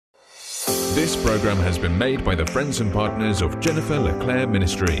This program has been made by the friends and partners of Jennifer LeClaire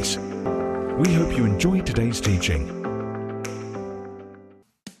Ministries. We hope you enjoy today's teaching.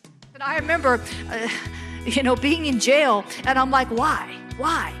 And I remember, being in jail, and I'm like, why?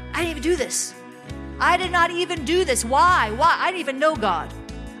 Why? I didn't even do this. I did not even do this. Why? I didn't even know God.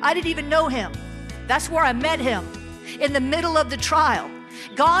 I didn't even know Him. That's where I met Him, in the middle of the trial.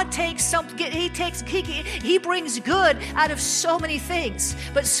 God takes something, He brings good out of so many things.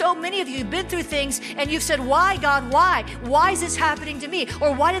 But so many of you have been through things and you've said, why, God, why? Why is this happening to me?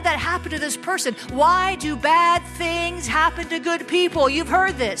 Or why did that happen to this person? Why do bad things happen to good people? You've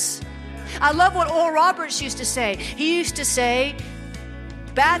heard this. I love what Oral Roberts used to say. He used to say,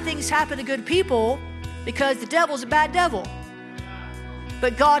 bad things happen to good people because the devil's a bad devil.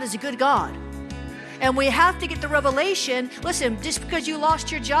 But God is a good God. And we have to get the revelation. Listen, just because you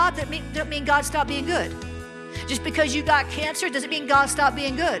lost your job, that doesn't mean God stopped being good. Just because you got cancer doesn't mean God stopped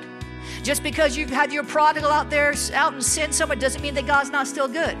being good. Just because you've had your prodigal out in sin somewhere doesn't mean that God's not still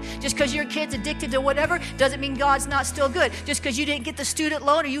good. Just because your kid's addicted to whatever doesn't mean God's not still good. Just because you didn't get the student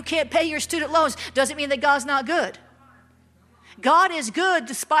loan or you can't pay your student loans doesn't mean that God's not good. God is good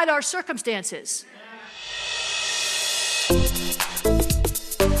despite our circumstances.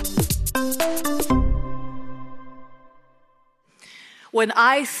 When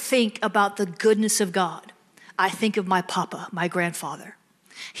I think about the goodness of God, I think of my papa, my grandfather.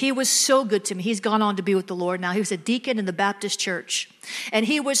 He was so good to me. He's gone on to be with the Lord now. He was a deacon in the Baptist church. And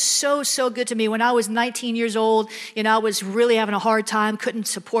he was so, so good to me. When I was 19 years old, I was really having a hard time, couldn't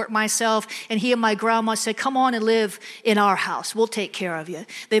support myself. And he and my grandma said, come on and live in our house. We'll take care of you.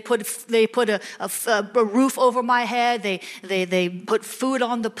 They put a roof over my head. They put food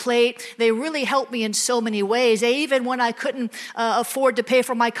on the plate. They really helped me in so many ways. Even when I couldn't afford to pay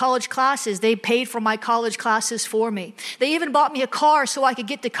for my college classes, they paid for my college classes for me. They even bought me a car so I could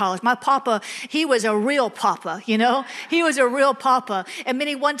get to college. My papa, he was a real papa, He was a real papa. And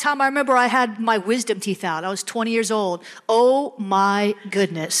one time I remember I had my wisdom teeth out. I was 20 years old. Oh my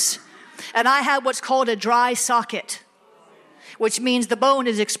goodness. And I had what's called a dry socket, which means the bone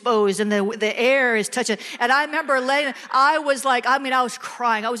is exposed and the air is touching. And I remember I was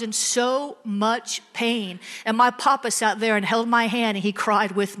crying. I was in so much pain. And my papa sat there and held my hand and he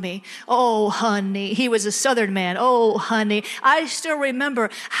cried with me. Oh, honey. He was a Southern man. Oh, honey. I still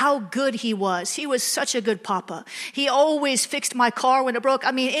remember how good he was. He was such a good papa. He always fixed my car when it broke.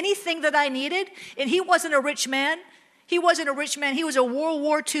 Anything that I needed. And he wasn't a rich man. He wasn't a rich man. He was a World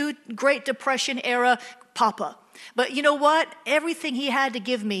War II, Great Depression era papa. But you know what? Everything he had to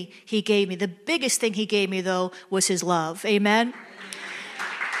give me, he gave me. The biggest thing he gave me, though, was his love. Amen?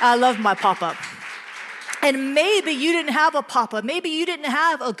 I love my papa. And maybe you didn't have a papa. Maybe you didn't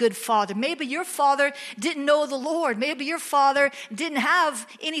have a good father. Maybe your father didn't know the Lord. Maybe your father didn't have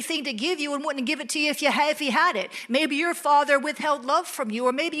anything to give you and wouldn't give it to you if he had it. Maybe your father withheld love from you,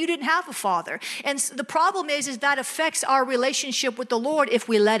 or maybe you didn't have a father. And the problem is that affects our relationship with the Lord if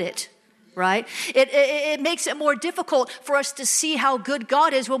we let it. Right? It makes it more difficult for us to see how good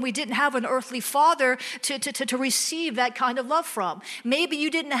God is when we didn't have an earthly father to receive that kind of love from. Maybe you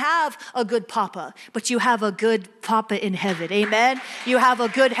didn't have a good papa, but you have a good papa in heaven. Amen? You have a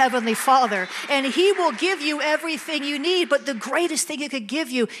good heavenly father, and he will give you everything you need, but the greatest thing he could give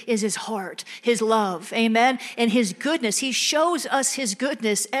you is his heart, his love. Amen? And his goodness. He shows us his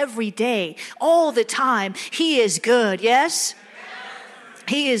goodness every day, all the time. He is good. Yes?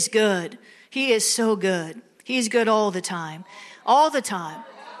 He is good. He is so good. He's good all the time. All the time.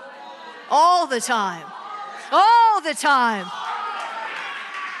 All the time. All the time.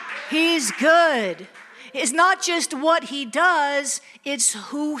 He's good. It's not just what he does, it's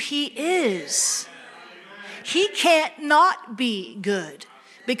who he is. He can't not be good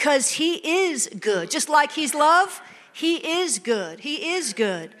because he is good. Just like he's love, he is good. He is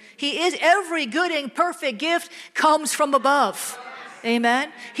good. He is. Every good and perfect gift comes from above.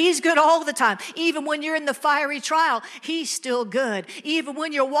 Amen. He's good all the time. Even when you're in the fiery trial, he's still good. Even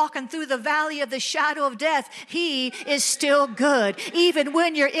when you're walking through the valley of the shadow of death, he is still good. Even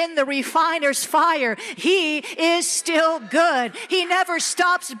when you're in the refiner's fire, he is still good. He never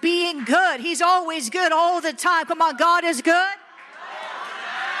stops being good. He's always good all the time. Come on, God is good.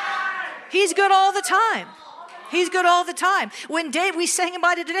 He's good all the time. He's good all the time. We sang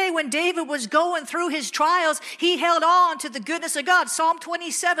about it today, when David was going through his trials, he held on to the goodness of God. Psalm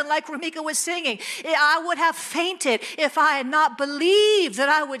 27, like Ramika was singing, I would have fainted if I had not believed that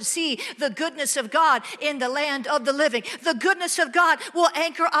I would see the goodness of God in the land of the living. The goodness of God will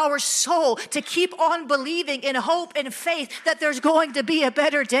anchor our soul to keep on believing in hope and faith that there's going to be a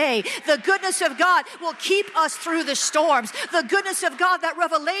better day. The goodness of God will keep us through the storms. The goodness of God, that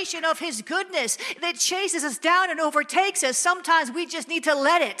revelation of his goodness that chases us down and overtakes us, sometimes we just need to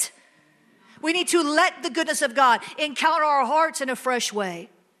let it. We need to let the goodness of God encounter our hearts in a fresh way.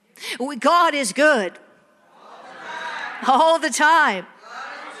 God is good. All the time.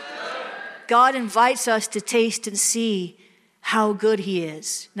 God invites us to taste and see how good he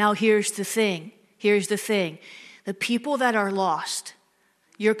is. Now here's the thing. The people that are lost,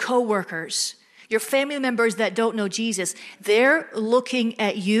 your coworkers, your family members that don't know Jesus, they're looking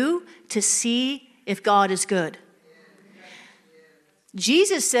at you to see if God is good.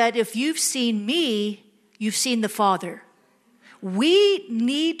 Jesus said, if you've seen me, you've seen the Father. We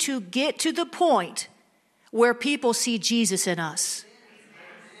need to get to the point where people see Jesus in us.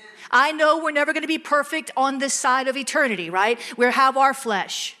 I know we're never going to be perfect on this side of eternity, right? We have our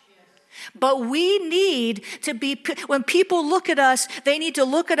flesh. But we need to be, when people look at us, they need to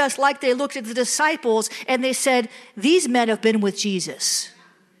look at us like they looked at the disciples and they said, these men have been with Jesus.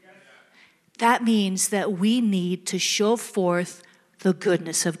 That means that we need to show forth the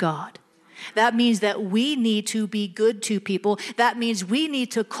goodness of God. That means that we need to be good to people. That means we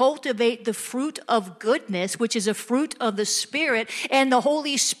need to cultivate the fruit of goodness, which is a fruit of the Spirit. And the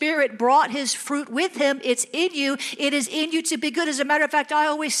Holy Spirit brought his fruit with him. It's in you. It is in you to be good. As a matter of fact, I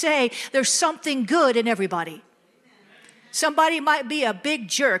always say there's something good in everybody. Somebody might be a big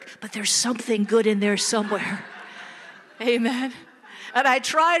jerk, but there's something good in there somewhere. Amen. And I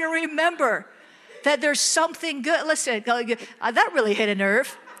try to remember that there's something good. Listen, that really hit a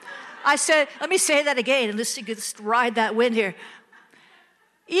nerve. I said, let me say that again, and let's ride that wind here.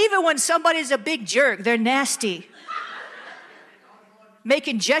 Even when somebody's a big jerk, they're nasty.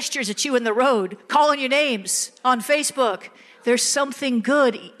 Making gestures at you in the road, calling you names on Facebook. There's something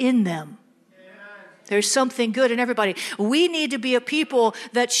good in them. There's something good in everybody. We need to be a people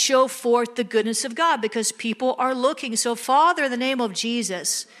that show forth the goodness of God because people are looking. So Father, in the name of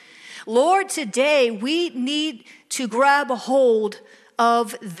Jesus, Lord, today we need to grab a hold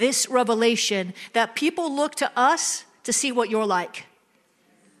of this revelation that people look to us to see what you're like.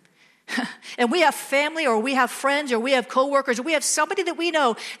 And we have family or we have friends or we have coworkers or we have somebody that we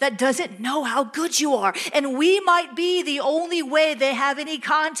know that doesn't know how good you are. And we might be the only way they have any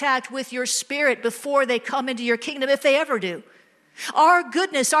contact with your Spirit before they come into your kingdom, if they ever do. Our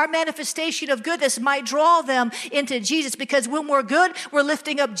goodness, our manifestation of goodness might draw them into Jesus because when we're good, we're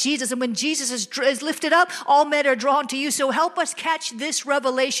lifting up Jesus. And when Jesus is lifted up, all men are drawn to you. So help us catch this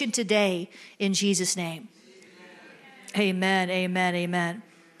revelation today in Jesus' name. Amen, amen, amen.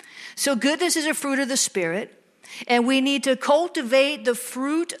 So goodness is a fruit of the Spirit. And we need to cultivate the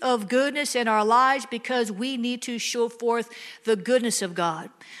fruit of goodness in our lives because we need to show forth the goodness of God.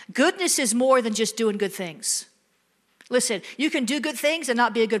 Goodness is more than just doing good things. Listen, you can do good things and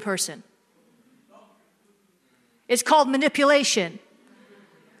not be a good person. It's called manipulation.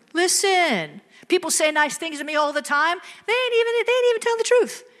 Listen, people say nice things to me all the time. They ain't even telling the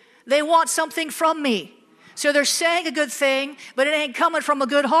truth. They want something from me. So they're saying a good thing, but it ain't coming from a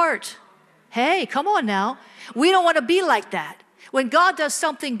good heart. Hey, come on now. We don't want to be like that. When God does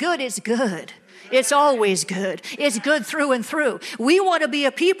something good, it's good. It's always good. It's good through and through. We want to be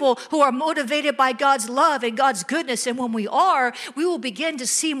a people who are motivated by God's love and God's goodness. And when we are, we will begin to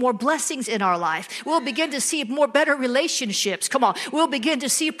see more blessings in our life. We'll begin to see more better relationships. Come on. We'll begin to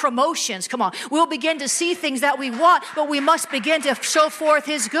see promotions. Come on. We'll begin to see things that we want, but we must begin to show forth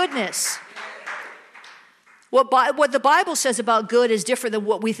his goodness. What the Bible says about good is different than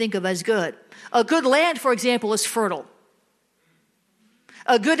what we think of as good. A good land, for example, is fertile.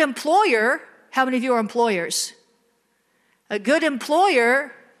 A good employer, how many of you are employers? A good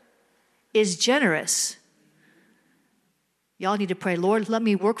employer is generous. Y'all need to pray, Lord, let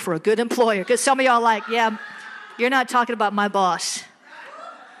me work for a good employer. Because some of y'all are like, yeah, you're not talking about my boss.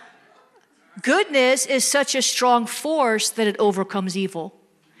 Goodness is such a strong force that it overcomes evil.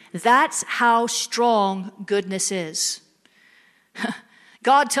 That's how strong goodness is.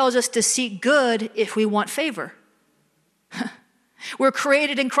 God tells us to seek good if we want favor. We're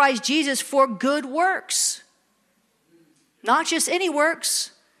created in Christ Jesus for good works. Not just any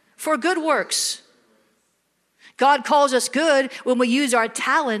works, for good works. God calls us good when we use our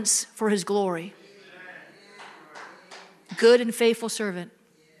talents for his glory. Good and faithful servant.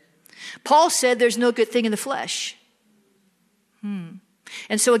 Paul said there's no good thing in the flesh. And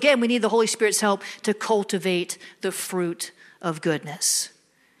so again, we need the Holy Spirit's help to cultivate the fruit of goodness.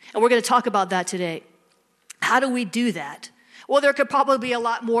 And we're going to talk about that today. How do we do that? Well, there could probably be a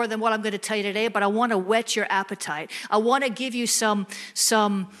lot more than what I'm going to tell you today, but I want to whet your appetite. I want to give you some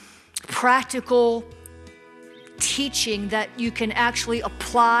practical teaching that you can actually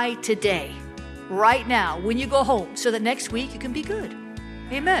apply today, right now, when you go home, so that next week you can be good.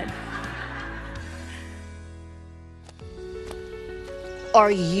 Amen.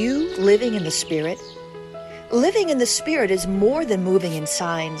 Are you living in the Spirit? Living in the Spirit is more than moving in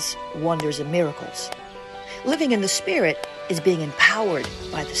signs, wonders, and miracles. Living in the Spirit is being empowered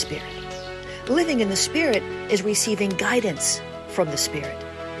by the Spirit. Living in the Spirit is receiving guidance from the Spirit.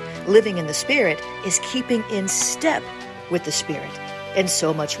 Living in the Spirit is keeping in step with the Spirit, and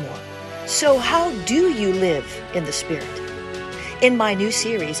so much more. So how do you live in the Spirit? In my new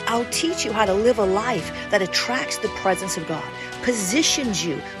series, I'll teach you how to live a life that attracts the presence of God, positions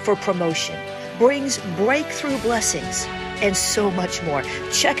you for promotion, brings breakthrough blessings, and so much more.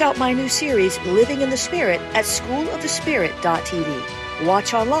 Check out my new series, Living in the Spirit, at schoolofthespirit.tv.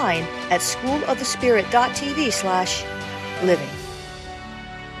 Watch online at schoolofthespirit.tv/living.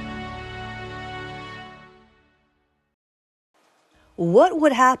 What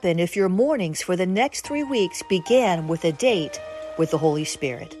would happen if your mornings for the next 3 weeks began with a date with the Holy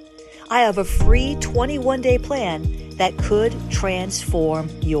Spirit? I have a free 21-day plan that could transform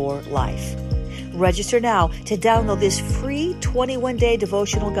your life. Register now to download this free 21-day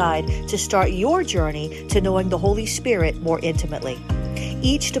devotional guide to start your journey to knowing the Holy Spirit more intimately.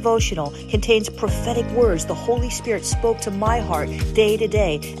 Each devotional contains prophetic words the Holy Spirit spoke to my heart day to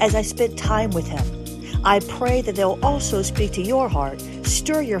day as I spent time with Him. I pray that they'll also speak to your heart,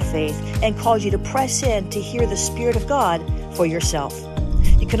 stir your faith, and cause you to press in to hear the Spirit of God for yourself.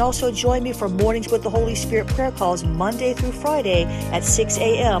 You can also join me for Mornings with the Holy Spirit prayer calls Monday through Friday at 6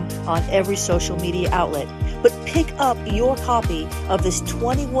 a.m. on every social media outlet. But pick up your copy of this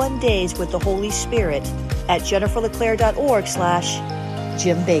 21 Days with the Holy Spirit at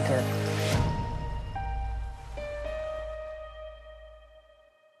jenniferleclaire.org/Jim Baker.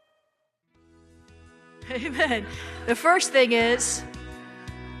 Amen. The first thing is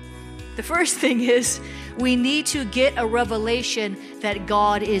we need to get a revelation that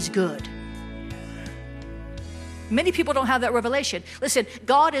God is good. Many people don't have that revelation. Listen,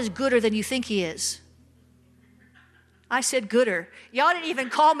 God is gooder than you think He is. I said gooder. Y'all didn't even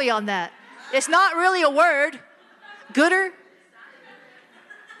call me on that. It's not really a word. Gooder.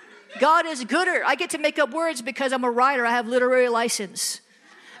 God is gooder. I get to make up words because I'm a writer. I have literary license.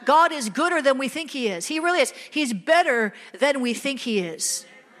 God is gooder than we think He is. He really is. He's better than we think He is.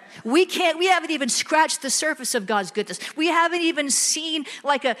 We haven't even scratched the surface of God's goodness. We haven't even seen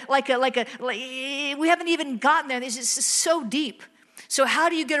we haven't even gotten there. This is so deep. So how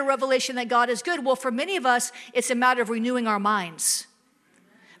do you get a revelation that God is good? Well, for many of us, it's a matter of renewing our minds,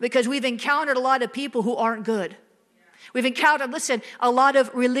 because we've encountered a lot of people who aren't good. We've encountered, a lot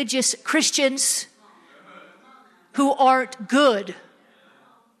of religious Christians who aren't good.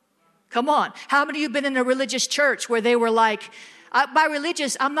 Come on. How many of you have been in a religious church where they were like, by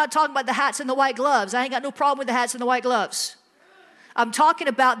religious, I'm not talking about the hats and the white gloves. I ain't got no problem with the hats and the white gloves. I'm talking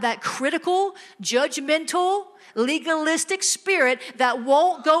about that critical, judgmental, legalistic spirit that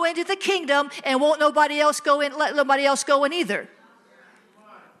won't go into the kingdom and won't let nobody else go in either.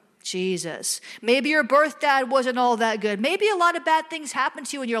 Jesus. Maybe your birth dad wasn't all that good. Maybe a lot of bad things happened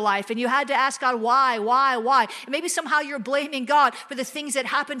to you in your life and you had to ask God, why? And maybe somehow you're blaming God for the things that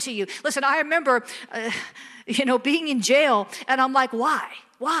happened to you. Listen, I remember, being in jail and I'm like, why?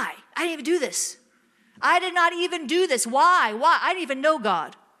 I didn't even do this. I did not even do this. Why? I didn't even know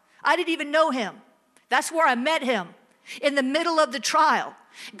God. I didn't even know Him. That's where I met Him, in the middle of the trial.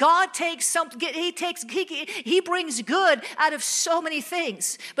 God takes something, He brings good out of so many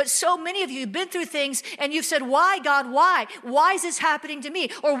things. But so many of you have been through things and you've said, why, God, why? Why is this happening to me?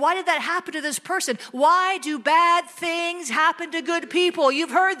 Or why did that happen to this person? Why do bad things happen to good people?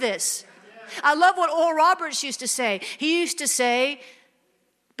 You've heard this. I love what Oral Roberts used to say. He used to say,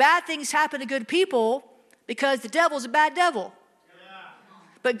 bad things happen to good people because the devil's a bad devil.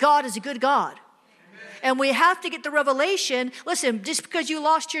 But God is a good God. And we have to get the revelation. Listen, just because you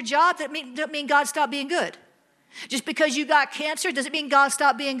lost your job, that doesn't mean God stopped being good. Just because you got cancer doesn't mean God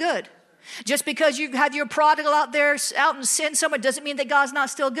stopped being good. Just because you have your prodigal out in sin somewhere doesn't mean that God's not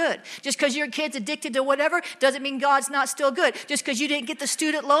still good. Just because your kid's addicted to whatever doesn't mean God's not still good. Just because you didn't get the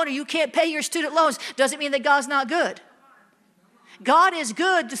student loan or you can't pay your student loans doesn't mean that God's not good. God is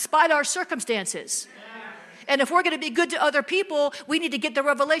good despite our circumstances. And if we're going to be good to other people, we need to get the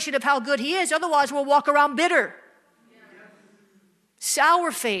revelation of how good he is. Otherwise, we'll walk around bitter,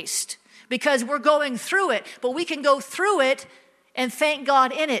 sour-faced, because we're going through it. But we can go through it and thank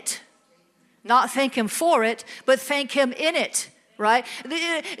God in it. Not thank him for it, but thank him in it, right?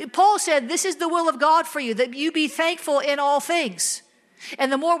 Paul said, this is the will of God for you, that you be thankful in all things.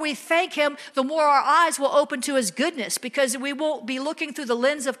 And the more we thank him, the more our eyes will open to his goodness, because we won't be looking through the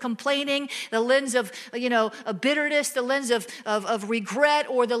lens of complaining, the lens of, of bitterness, the lens of regret,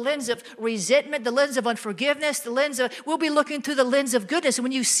 or the lens of resentment, the lens of unforgiveness, we'll be looking through the lens of goodness. And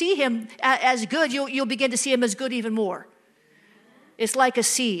when you see him as good, you'll begin to see him as good even more. It's like a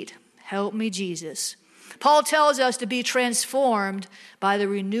seed. Help me, Jesus. Paul tells us to be transformed by the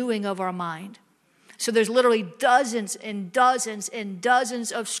renewing of our mind. So there's literally dozens and dozens and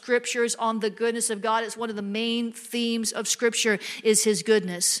dozens of scriptures on the goodness of God. It's one of the main themes of Scripture is his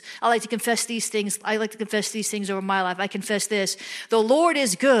goodness. I like to confess these things. I like to confess these things over my life. I confess this. The Lord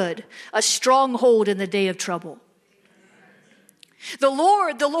is good, a stronghold in the day of trouble. The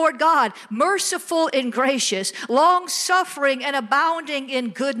Lord God, merciful and gracious, long-suffering and abounding in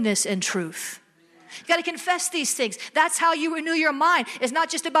goodness and truth. You got to confess these things. That's how you renew your mind. It's not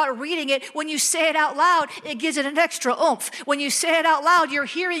just about reading it. When you say it out loud, it gives it an extra oomph. When you say it out loud, you're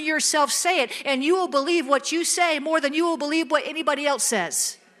hearing yourself say it, and you will believe what you say more than you will believe what anybody else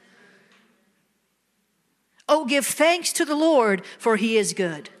says. Oh, give thanks to the Lord, for he is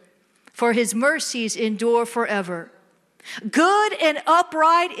good, for his mercies endure forever. Good and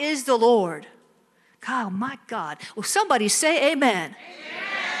upright is the Lord. Oh, my God. Well, somebody say amen.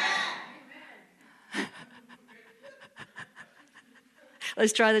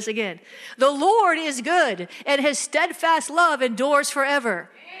 Let's try this again. The Lord is good, and his steadfast love endures forever.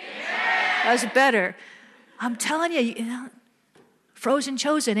 Amen. That's better. I'm telling you, frozen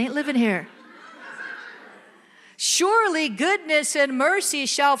chosen ain't living here. Surely goodness and mercy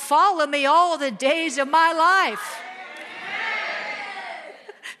shall follow me all the days of my life.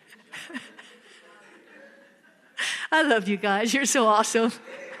 I love you guys. You're so awesome.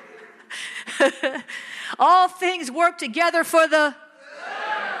 All things work together for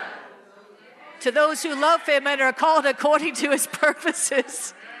to those who love him and are called according to his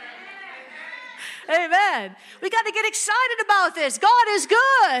purposes. Amen. We got to get excited about this. God is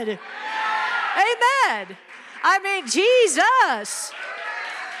good. Amen. I mean, Jesus.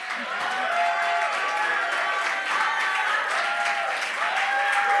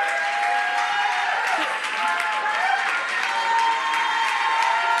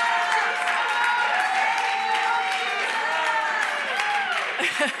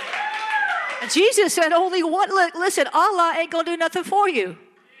 Jesus said only one. Listen, Allah ain't going to do nothing for you.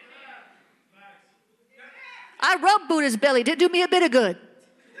 I rubbed Buddha's belly. Didn't do me a bit of good.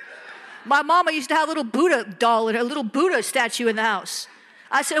 My mama used to have a little Buddha doll and a little Buddha statue in the house.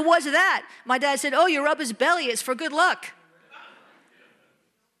 I said, what's that? My dad said, oh, you rub his belly. It's for good luck.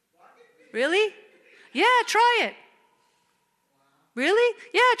 Really? Yeah, try it. Really?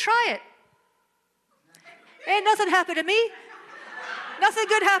 Yeah, try it. Ain't nothing happened to me. Nothing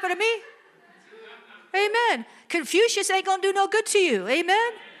good happened to me. Amen. Confucius ain't going to do no good to you.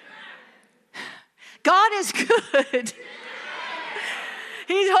 Amen. God is good.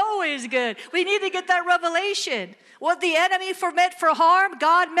 He's always good. We need to get that revelation. What the enemy meant for harm,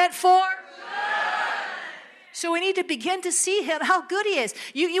 God meant for good. So we need to begin to see him, how good he is.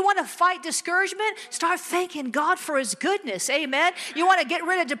 You want to fight discouragement? Start thanking God for his goodness. Amen. You want to get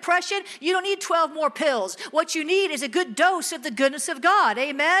rid of depression? You don't need 12 more pills. What you need is a good dose of the goodness of God.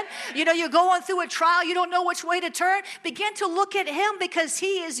 Amen. You're going through a trial. You don't know which way to turn. Begin to look at him because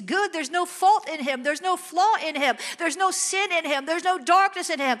he is good. There's no fault in him. There's no flaw in him. There's no sin in him. There's no darkness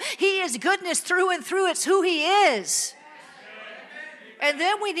in him. He is goodness through and through. It's who he is. And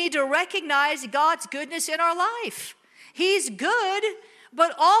then we need to recognize God's goodness in our life. He's good,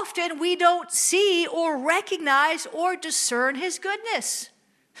 but often we don't see or recognize or discern his goodness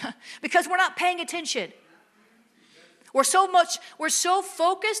because we're not paying attention. We're so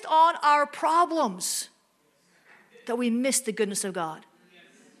focused on our problems that we miss the goodness of God.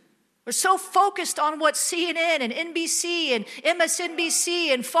 We're so focused on what CNN and NBC and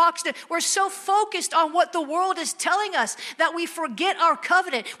MSNBC and Fox, we're so focused on what the world is telling us that we forget our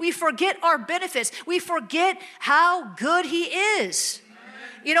covenant. We forget our benefits. We forget how good he is.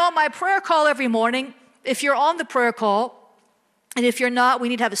 On my prayer call every morning, if you're on the prayer call, and if you're not, we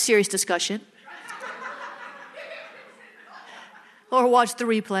need to have a serious discussion. Or watch the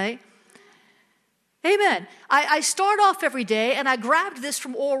replay. Amen. I start off every day, and I grabbed this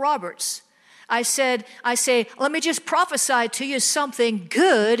from Oral Roberts. I say, let me just prophesy to you, something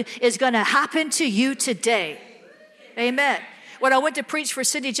good is going to happen to you today. Amen. When I went to preach for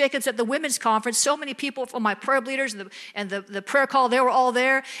Cindy Jacobs at the women's conference, so many people from my prayer leaders and the prayer call, they were all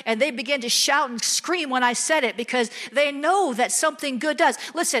there, and they began to shout and scream when I said it because they know that something good does.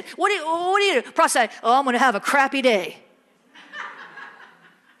 Listen, what do you do? Prophesy, oh, I'm going to have a crappy day.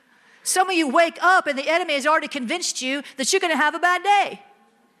 Some of you wake up and the enemy has already convinced you that you're going to have a bad day,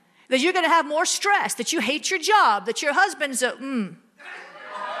 that you're going to have more stress, that you hate your job, that your husband's or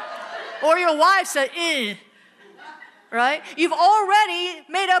your wife's right? You've already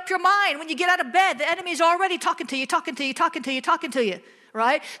made up your mind. When you get out of bed, the enemy's already talking to you,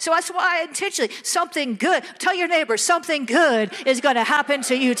 right? So that's why I intentionally, something good. Tell your neighbor, something good is going to happen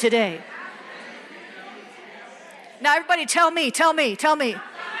to you today. Now everybody tell me.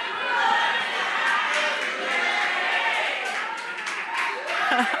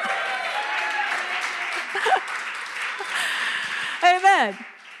 Amen.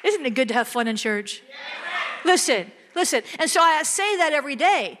 Isn't it good to have fun in church? Listen. And so I say that every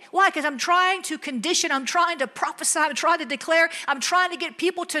day. Why? Because I'm trying to condition, I'm trying to prophesy, I'm trying to declare, I'm trying to get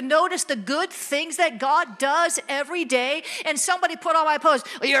people to notice the good things that God does every day. And somebody put on my post,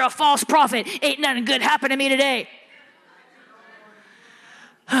 oh, you're a false prophet. Ain't nothing good happened to me today.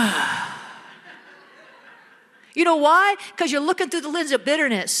 You know why? Because you're looking through the lens of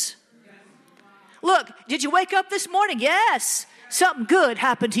bitterness. Look, did you wake up this morning? Yes. Something good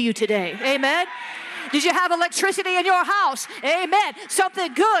happened to you today. Amen. Did you have electricity in your house? Amen.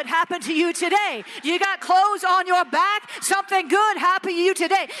 Something good happened to you today. You got clothes on your back? Something good happened to you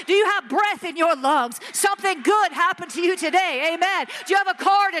today. Do you have breath in your lungs? Something good happened to you today. Amen. Do you have a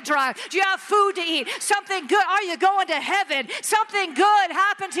car to drive? Do you have food to eat? Something good. Are you going to heaven? Something good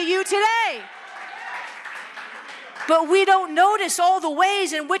happened to you today. But we don't notice all the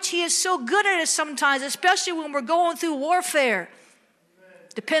ways in which he is so good at us sometimes, especially when we're going through warfare.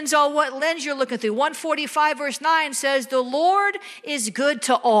 Depends on what lens you're looking through. 145 verse 9 says, the Lord is good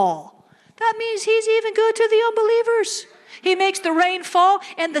to all. That means he's even good to the unbelievers. He makes the rain fall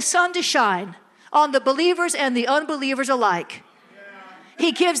and the sun to shine on the believers and the unbelievers alike.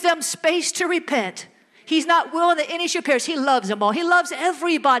 He gives them space to repent. He's not willing that any should perish. He loves them all. He loves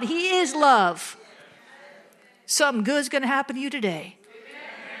everybody. He is love. Something good is going to happen to you today.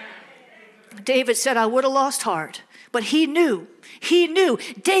 David said, I would have lost heart. But he knew.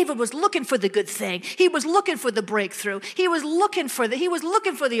 David was looking for the good thing. He was looking for the breakthrough. He was looking for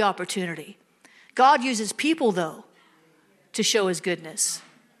the opportunity. God uses people, though, to show his goodness.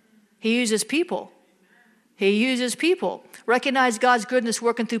 He uses people. Recognize God's goodness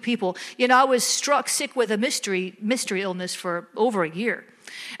working through people. You know, I was struck sick with a mystery illness for over a year.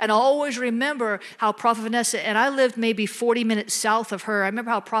 And I always remember how Prophet Vanessa, and I lived maybe 40 minutes south of her. I remember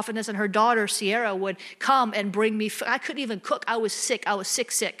how Prophet Vanessa and her daughter, Sierra, would come and bring me food. I couldn't even cook. I was sick. I was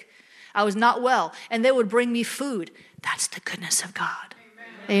sick. I was not well. And they would bring me food. That's the goodness of God.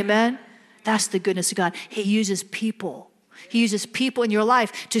 Amen. That's the goodness of God. He uses people. He uses people in your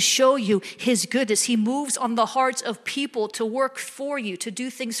life to show you his goodness. He moves on the hearts of people to work for you, to do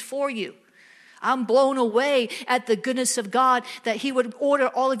things for you. I'm blown away at the goodness of God that he would order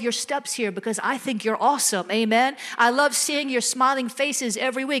all of your steps here because I think you're awesome. Amen. I love seeing your smiling faces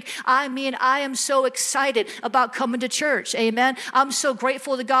every week. I mean, I am so excited about coming to church. Amen. I'm so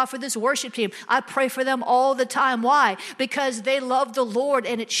grateful to God for this worship team. I pray for them all the time. Why? Because they love the Lord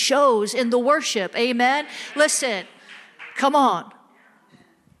and it shows in the worship. Amen. Listen, come on.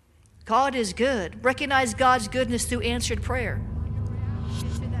 God is good. Recognize God's goodness through answered prayer.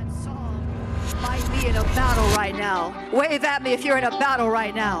 Might be in a battle right now. Wave at me if you're in a battle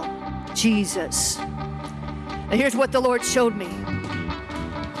right now. Jesus. And here's what the Lord showed me.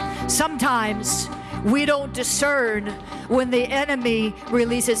 Sometimes we don't discern when the enemy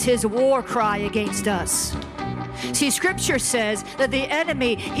releases his war cry against us. See, scripture says that the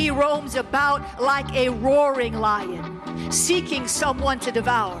enemy, he roams about like a roaring lion, seeking someone to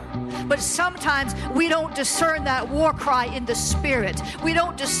devour. But sometimes we don't discern that war cry in the spirit. We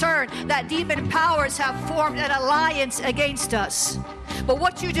don't discern that demon powers have formed an alliance against us. But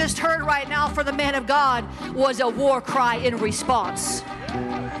what you just heard right now from the man of God was a war cry in response.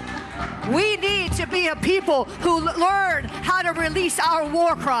 We need to be a people who learn how to release our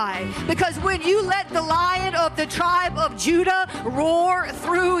war cry. Because when you let the Lion of the tribe of Judah roar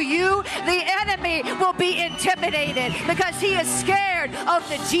through you, the enemy will be intimidated because he is scared of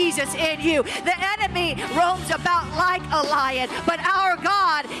the Jesus in you. The enemy roams about like a lion, but our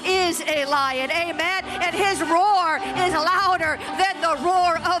God is a lion. Amen. And his roar is louder than the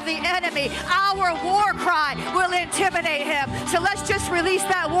roar of the enemy. Our war cry will intimidate him. So let's just release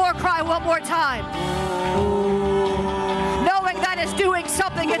that war cry one more time. Knowing that is doing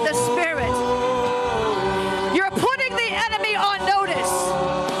something in the spirit. You're putting the enemy on notice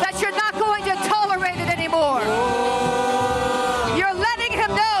that you're not going to tolerate it anymore. You're letting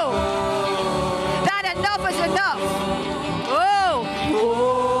him know that enough is enough. Oh.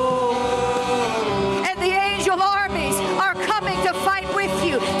 And the angel armies are coming to fight with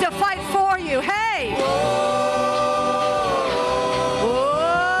you, to fight for you. Hey.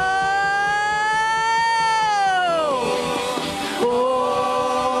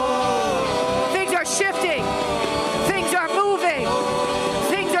 Shifting. Things are moving.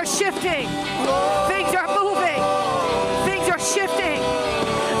 Things are shifting.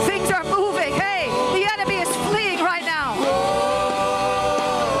 Things are moving. Hey, the enemy is fleeing right now.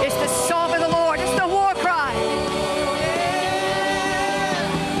 It's the song of the Lord. It's the war cry.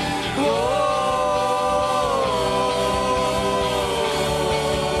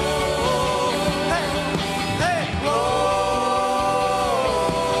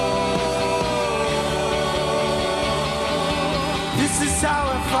 This is how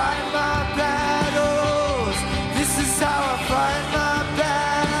I fight my battles. This is how I fight my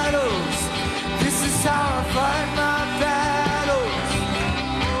battles. This is how I fight my battles.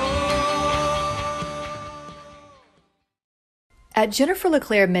 At Jennifer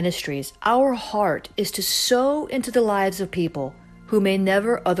LeClaire Ministries, our heart is to sow into the lives of people who may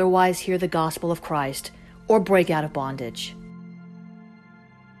never otherwise hear the gospel of Christ or break out of bondage.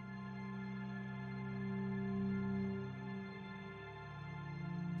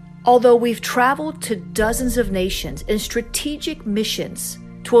 Although we've traveled to dozens of nations in strategic missions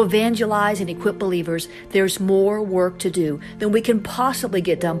to evangelize and equip believers, there's more work to do than we can possibly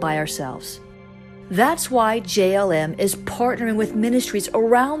get done by ourselves. That's why JLM is partnering with ministries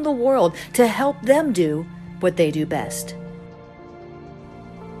around the world to help them do what they do best.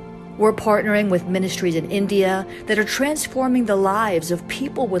 We're partnering with ministries in India that are transforming the lives of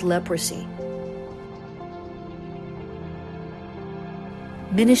people with leprosy.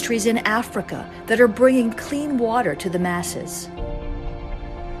 Ministries in Africa that are bringing clean water to the masses.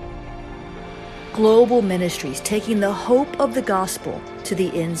 Global ministries taking the hope of the gospel to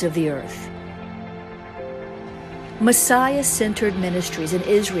the ends of the earth. Messiah-centered ministries in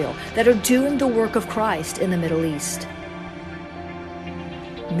Israel that are doing the work of Christ in the Middle East.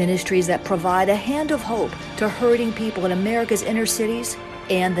 Ministries that provide a hand of hope to hurting people in America's inner cities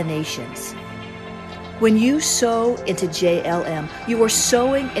and the nations. When you sow into JLM, you are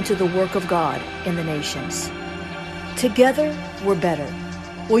sowing into the work of God in the nations. Together, we're better.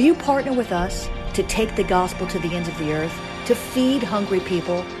 Will you partner with us to take the gospel to the ends of the earth, to feed hungry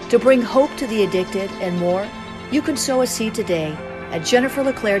people, to bring hope to the addicted, and more? You can sow a seed today at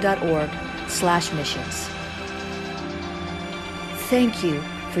jenniferleclaire.org/missions. Thank you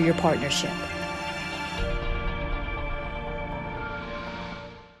for your partnership.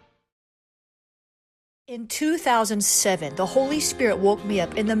 In 2007, the Holy Spirit woke me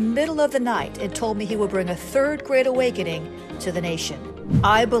up in the middle of the night and told me He would bring a third great awakening to the nation.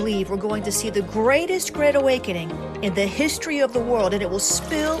 I believe we're going to see the greatest great awakening in the history of the world, and it will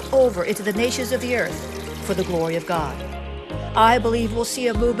spill over into the nations of the earth for the glory of God. I believe we'll see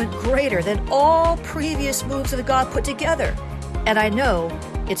a movement greater than all previous moves of God put together, and I know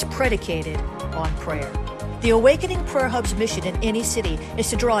it's predicated on prayer. The Awakening Prayer Hub's mission in any city is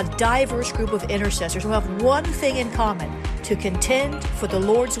to draw a diverse group of intercessors who have one thing in common: to contend for the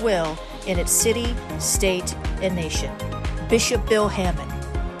Lord's will in its city, state, and nation. Bishop Bill Hammond,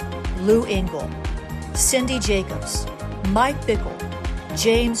 Lou Engle, Cindy Jacobs, Mike Bickle,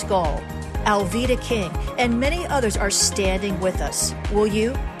 James Gall, Alveda King, and many others are standing with us. Will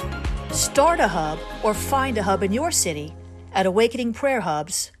you? Start a hub or find a hub in your city at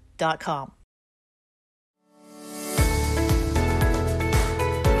awakeningprayerhubs.com.